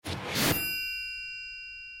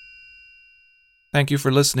Thank you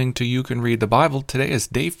for listening to You Can Read the Bible. Today is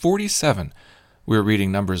day 47. We're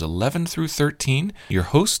reading Numbers 11 through 13. Your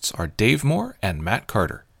hosts are Dave Moore and Matt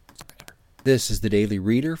Carter. This is the Daily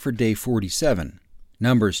Reader for day 47,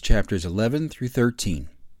 Numbers chapters 11 through 13.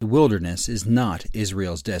 The wilderness is not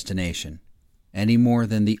Israel's destination, any more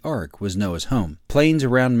than the ark was Noah's home. Plains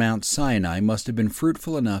around Mount Sinai must have been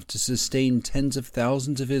fruitful enough to sustain tens of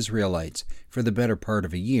thousands of Israelites for the better part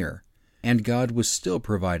of a year, and God was still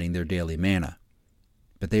providing their daily manna.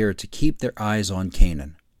 But they are to keep their eyes on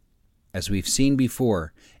Canaan. As we've seen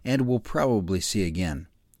before, and will probably see again,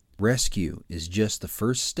 rescue is just the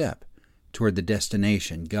first step toward the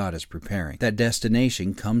destination God is preparing. That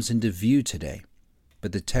destination comes into view today,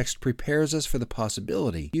 but the text prepares us for the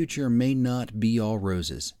possibility the future may not be all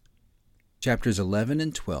roses. Chapters 11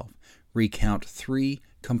 and 12 recount three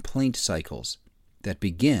complaint cycles that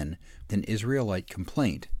begin with an Israelite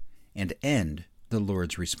complaint and end the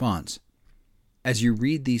Lord's response. As you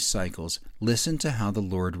read these cycles, listen to how the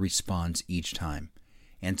Lord responds each time,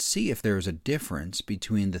 and see if there is a difference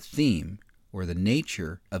between the theme or the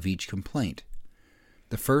nature of each complaint.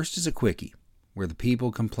 The first is a quickie, where the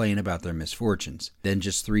people complain about their misfortunes. Then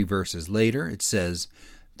just 3 verses later, it says,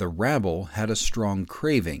 "The rabble had a strong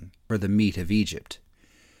craving for the meat of Egypt."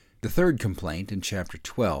 The third complaint in chapter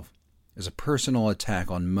 12 is a personal attack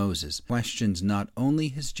on Moses, questions not only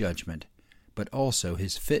his judgment, but also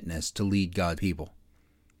his fitness to lead God's people.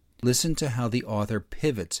 Listen to how the author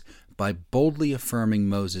pivots by boldly affirming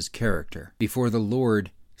Moses' character before the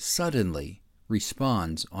Lord suddenly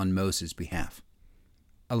responds on Moses' behalf.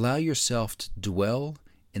 Allow yourself to dwell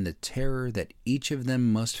in the terror that each of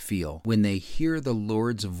them must feel when they hear the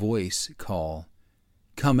Lord's voice call,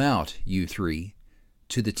 "Come out, you three,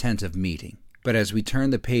 to the tent of meeting." But as we turn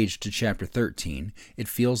the page to chapter 13, it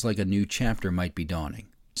feels like a new chapter might be dawning.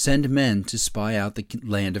 "Send men to spy out the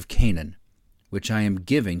land of Canaan, which I am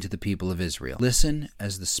giving to the people of Israel." Listen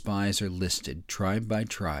as the spies are listed tribe by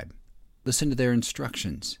tribe. Listen to their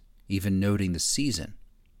instructions, even noting the season.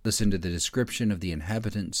 Listen to the description of the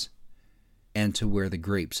inhabitants and to where the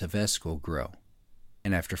grapes of Eshcol grow.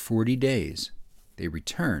 And after 40 days, they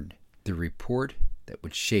returned the report that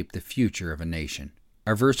would shape the future of a nation.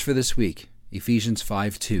 Our verse for this week, Ephesians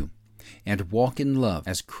 5:2. "And walk in love,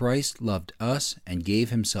 as Christ loved us and gave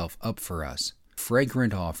himself up for us,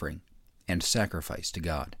 fragrant offering and sacrifice to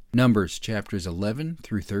God." Numbers chapters 11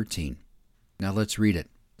 through 13. Now let's read it.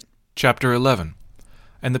 Chapter 11.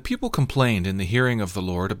 And the people complained in the hearing of the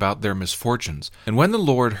Lord about their misfortunes. And when the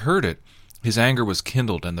Lord heard it, his anger was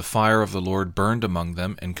kindled, and the fire of the Lord burned among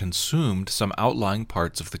them and consumed some outlying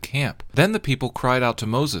parts of the camp. Then the people cried out to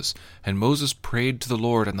Moses, and Moses prayed to the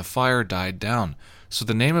Lord, and the fire died down. So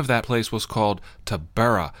the name of that place was called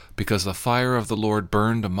Taberah, because the fire of the Lord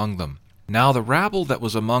burned among them. Now the rabble that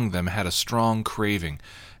was among them had a strong craving,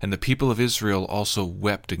 and the people of Israel also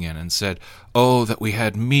wept again, and said, "Oh, that we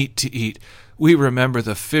had meat to eat! We remember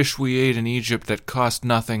the fish we ate in Egypt that cost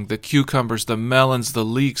nothing, the cucumbers, the melons, the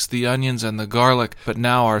leeks, the onions, and the garlic. But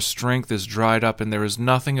now our strength is dried up, and there is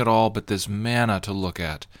nothing at all but this manna to look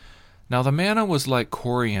at." Now the manna was like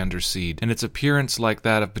coriander seed, and its appearance like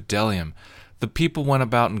that of bdellium. The people went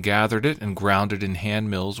about and gathered it, and ground it in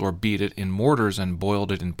hand mills, or beat it in mortars, and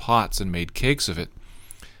boiled it in pots, and made cakes of it.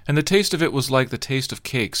 And the taste of it was like the taste of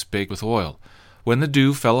cakes baked with oil. When the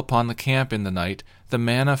dew fell upon the camp in the night, the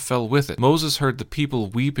manna fell with it. Moses heard the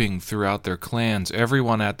people weeping throughout their clans, every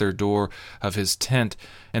one at their door of his tent,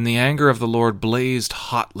 and the anger of the Lord blazed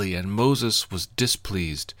hotly, and Moses was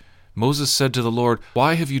displeased. Moses said to the Lord,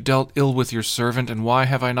 "Why have you dealt ill with your servant, and why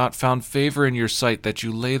have I not found favor in your sight, that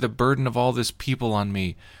you lay the burden of all this people on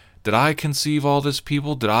me? Did I conceive all this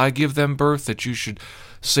people? Did I give them birth, that you should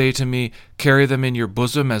say to me, 'Carry them in your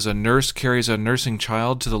bosom, as a nurse carries a nursing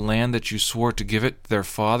child to the land that you swore to give it their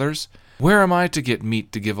fathers?' Where am I to get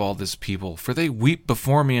meat to give all this people? For they weep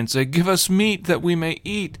before me and say, 'Give us meat, that we may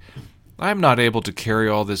eat.' I am not able to carry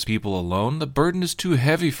all this people alone. The burden is too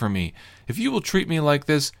heavy for me. If you will treat me like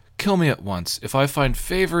this, kill me at once, if I find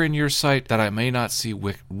favor in your sight, that I may not see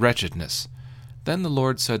wretchedness." Then the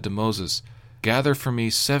Lord said to Moses, "Gather for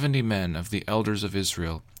me 70 men of the elders of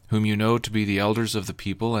Israel, whom you know to be the elders of the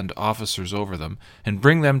people and officers over them, and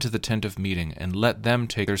bring them to the tent of meeting, and let them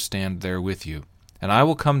take their stand there with you. And I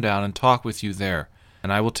will come down and talk with you there.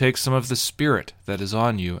 And I will take some of the Spirit that is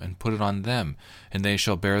on you and put it on them, and they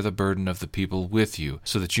shall bear the burden of the people with you,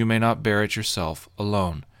 so that you may not bear it yourself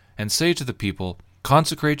alone. And say to the people,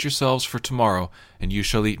 'Consecrate yourselves for tomorrow, and you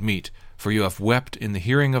shall eat meat, for you have wept in the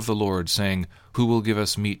hearing of the Lord, saying, Who will give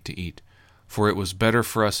us meat to eat? For it was better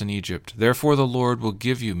for us in Egypt. Therefore the Lord will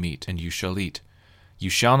give you meat, and you shall eat. You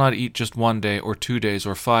shall not eat just 1 day, or 2 days,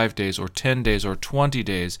 or 5 days, or 10 days, or 20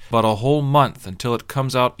 days, but a whole month, until it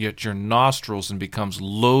comes out at your nostrils and becomes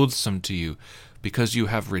loathsome to you, because you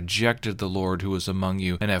have rejected the Lord who is among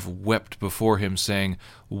you, and have wept before him, saying,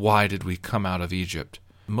 Why did we come out of Egypt?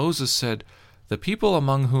 Moses said, The people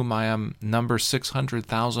among whom I am number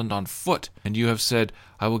 600,000 on foot, and you have said,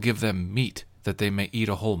 I will give them meat, that they may eat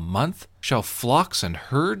a whole month? Shall flocks and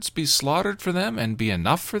herds be slaughtered for them, and be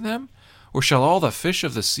enough for them? Or shall all the fish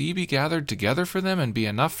of the sea be gathered together for them, and be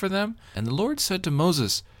enough for them? And the Lord said to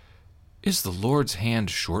Moses, Is the Lord's hand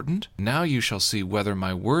shortened? Now you shall see whether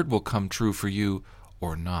my word will come true for you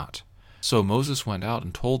or not. So Moses went out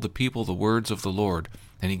and told the people the words of the Lord.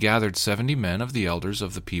 And he gathered 70 men of the elders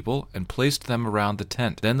of the people, and placed them around the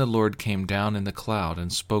tent. Then the Lord came down in the cloud,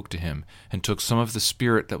 and spoke to him, and took some of the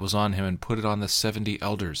Spirit that was on him, and put it on the 70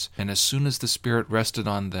 elders. And as soon as the Spirit rested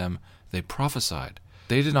on them, they prophesied.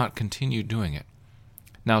 They did not continue doing it.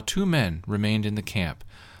 Now 2 men remained in the camp,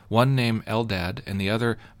 one named Eldad, and the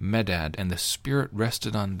other Medad, and the Spirit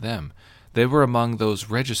rested on them. They were among those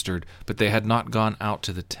registered, but they had not gone out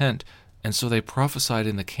to the tent, and so they prophesied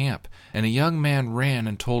in the camp. And a young man ran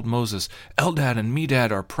and told Moses, Eldad and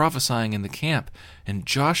Medad are prophesying in the camp. And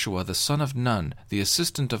Joshua the son of Nun, the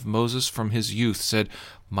assistant of Moses from his youth, said,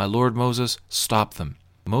 My lord Moses, stop them.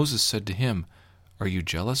 Moses said to him, Are you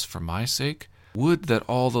jealous for my sake? Would that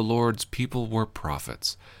all the Lord's people were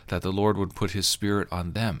prophets, that the Lord would put his Spirit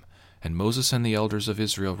on them. And Moses and the elders of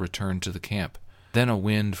Israel returned to the camp. Then a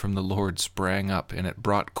wind from the Lord sprang up, and it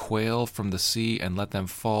brought quail from the sea, and let them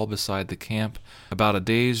fall beside the camp, about a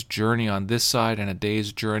day's journey on this side, and a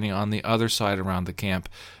day's journey on the other side around the camp,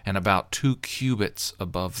 and about 2 cubits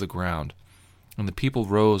above the ground. And the people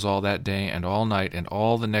rose all that day and all night and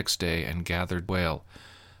all the next day, and gathered quail.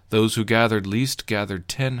 Those who gathered least gathered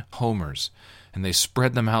 10 homers, and they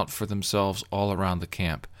spread them out for themselves all around the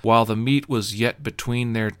camp. While the meat was yet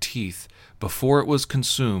between their teeth, before it was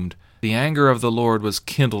consumed, the anger of the Lord was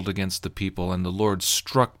kindled against the people, and the Lord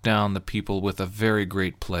struck down the people with a very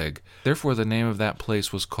great plague. Therefore the name of that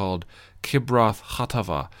place was called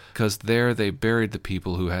Kibroth-Hattaavah, because there they buried the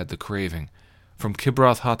people who had the craving. From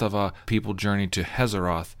Kibroth-Hattaavah people journeyed to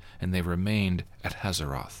Hazeroth, and they remained at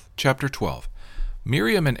Hazeroth. Chapter 12.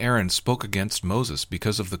 Miriam and Aaron spoke against Moses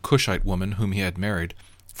because of the Cushite woman whom he had married,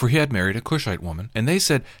 for he had married a Cushite woman. And they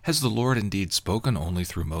said, Has the Lord indeed spoken only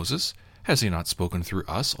through Moses? Has he not spoken through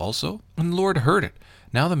us also? And the Lord heard it.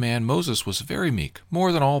 Now the man Moses was very meek,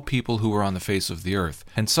 more than all people who were on the face of the earth.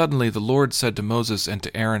 And suddenly the Lord said to Moses and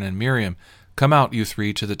to Aaron and Miriam, Come out, you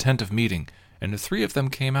 3, to the tent of meeting. And the 3 of them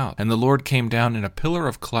came out. And the Lord came down in a pillar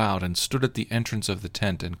of cloud, and stood at the entrance of the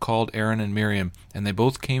tent, and called Aaron and Miriam, and they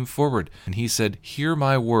both came forward. And he said, Hear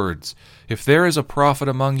my words. If there is a prophet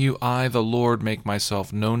among you, I, the Lord, make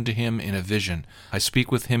myself known to him in a vision. I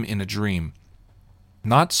speak with him in a dream.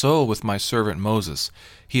 Not so with my servant Moses.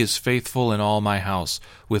 He is faithful in all my house.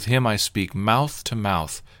 With him I speak mouth to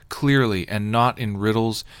mouth, clearly, and not in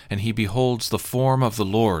riddles, and he beholds the form of the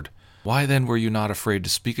Lord. Why then were you not afraid to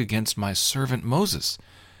speak against my servant Moses?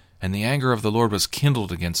 And the anger of the Lord was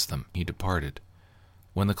kindled against them. He departed.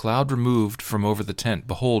 When the cloud removed from over the tent,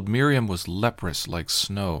 behold, Miriam was leprous like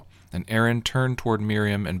snow. And Aaron turned toward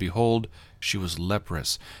Miriam, and behold, she was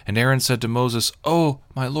leprous. And Aaron said to Moses, Oh,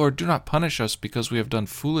 my Lord, do not punish us, because we have done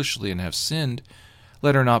foolishly and have sinned.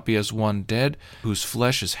 Let her not be as one dead, whose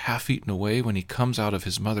flesh is half eaten away when he comes out of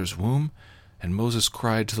his mother's womb. And Moses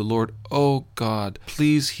cried to the Lord, O God,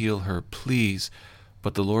 please heal her, please.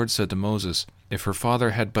 But the Lord said to Moses, If her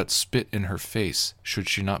father had but spit in her face, should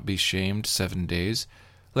she not be shamed 7 days?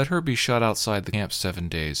 Let her be shut outside the camp 7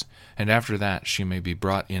 days, and after that she may be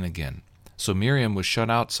brought in again. So Miriam was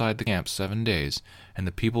shut outside the camp 7 days, and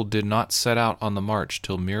the people did not set out on the march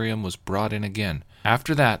till Miriam was brought in again.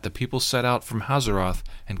 After that the people set out from Hazeroth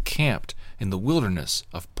and camped in the wilderness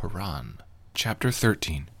of Paran. Chapter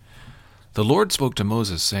 13. The Lord spoke to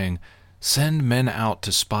Moses, saying, Send men out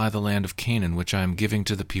to spy the land of Canaan, which I am giving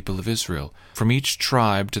to the people of Israel. From each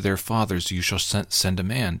tribe to their fathers you shall send a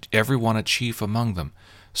man, every one a chief among them.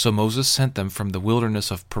 So Moses sent them from the wilderness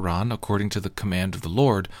of Paran, according to the command of the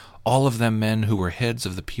Lord, all of them men who were heads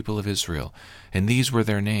of the people of Israel. And these were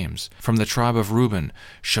their names. From the tribe of Reuben,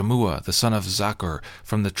 Shammua the son of Zaccur.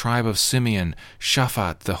 From the tribe of Simeon,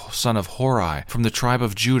 Shaphat the son of Hori. From the tribe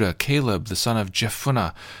of Judah, Caleb the son of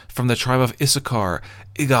Jephunneh. From the tribe of Issachar,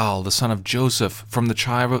 Igal the son of Joseph. From the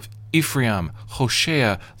tribe of Ephraim,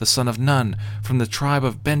 Hoshea the son of Nun. From the tribe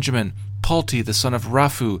of Benjamin, Palti the son of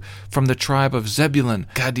Raphu, from the tribe of Zebulun,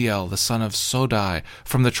 Gadiel the son of Sodai,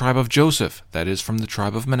 from the tribe of Joseph, that is, from the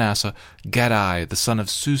tribe of Manasseh, Gadai the son of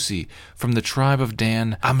Susi, from the tribe of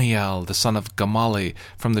Dan, Amiel the son of Gamali,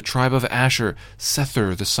 from the tribe of Asher,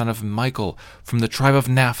 Sethur the son of Michael, from the tribe of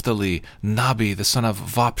Naphtali, Nabi the son of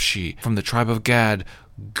Vapshi, from the tribe of Gad,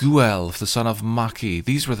 Guel the son of Maki.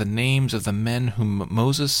 These were the names of the men whom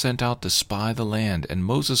Moses sent out to spy the land, and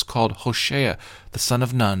Moses called Hoshea the son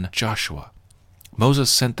of Nun Joshua. Moses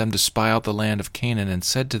sent them to spy out the land of Canaan, and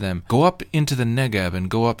said to them, Go up into the Negeb, and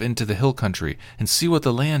go up into the hill country, and see what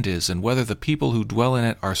the land is, and whether the people who dwell in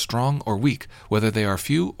it are strong or weak, whether they are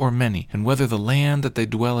few or many, and whether the land that they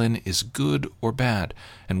dwell in is good or bad,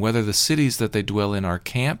 and whether the cities that they dwell in are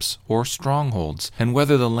camps or strongholds, and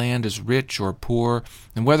whether the land is rich or poor,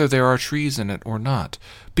 and whether there are trees in it or not.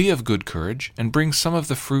 Be of good courage, and bring some of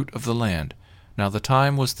the fruit of the land. Now the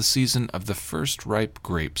time was the season of the first ripe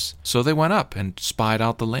grapes. So they went up and spied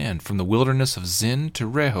out the land, from the wilderness of Zin to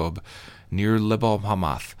Rehob, near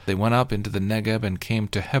Lebo-Hamath. They went up into the Negeb and came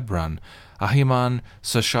to Hebron. Ahiman,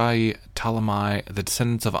 Shashai, Talmai, the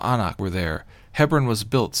descendants of Anak, were there. Hebron was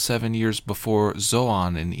built 7 years before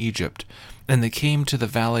Zoan in Egypt. And they came to the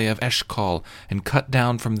valley of Eshcol, and cut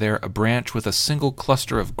down from there a branch with a single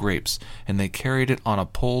cluster of grapes, and they carried it on a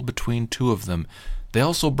pole between two of them. They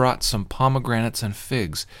also brought some pomegranates and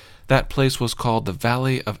figs. That place was called the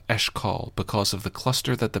Valley of Eshcol, because of the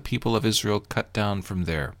cluster that the people of Israel cut down from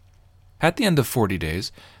there. At the end of 40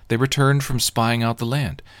 days, they returned from spying out the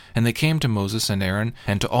land, and they came to Moses and Aaron,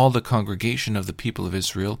 and to all the congregation of the people of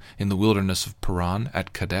Israel in the wilderness of Paran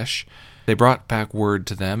at Kadesh. They brought back word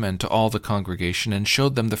to them and to all the congregation, and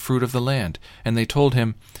showed them the fruit of the land. And they told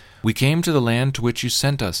him, We came to the land to which you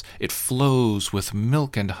sent us. It flows with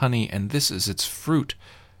milk and honey, and this is its fruit.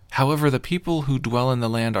 However, the people who dwell in the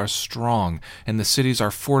land are strong, and the cities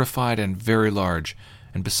are fortified and very large.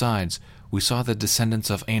 And besides, we saw the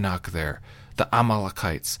descendants of Anak there. The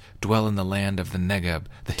Amalekites dwell in the land of the Negeb.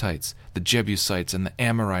 The Hittites, the Jebusites, and the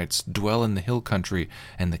Amorites dwell in the hill country,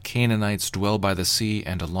 and the Canaanites dwell by the sea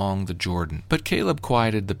and along the Jordan. But Caleb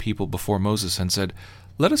quieted the people before Moses and said,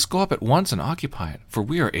 Let us go up at once and occupy it, for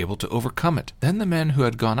we are able to overcome it. Then the men who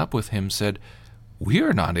had gone up with him said, We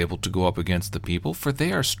are not able to go up against the people, for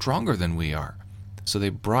they are stronger than we are. So they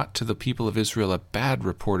brought to the people of Israel a bad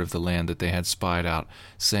report of the land that they had spied out,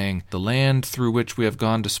 saying, The land through which we have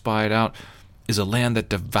gone to spy it out is a land that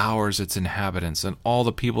devours its inhabitants, and all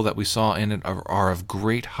the people that we saw in it are of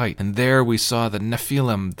great height. And there we saw the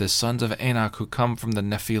Nephilim, the sons of Anak, who come from the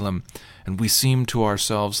Nephilim, and we seemed to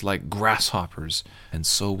ourselves like grasshoppers, and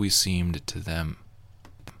so we seemed to them.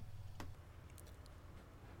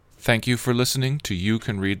 Thank you for listening to You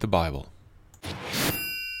Can Read the Bible.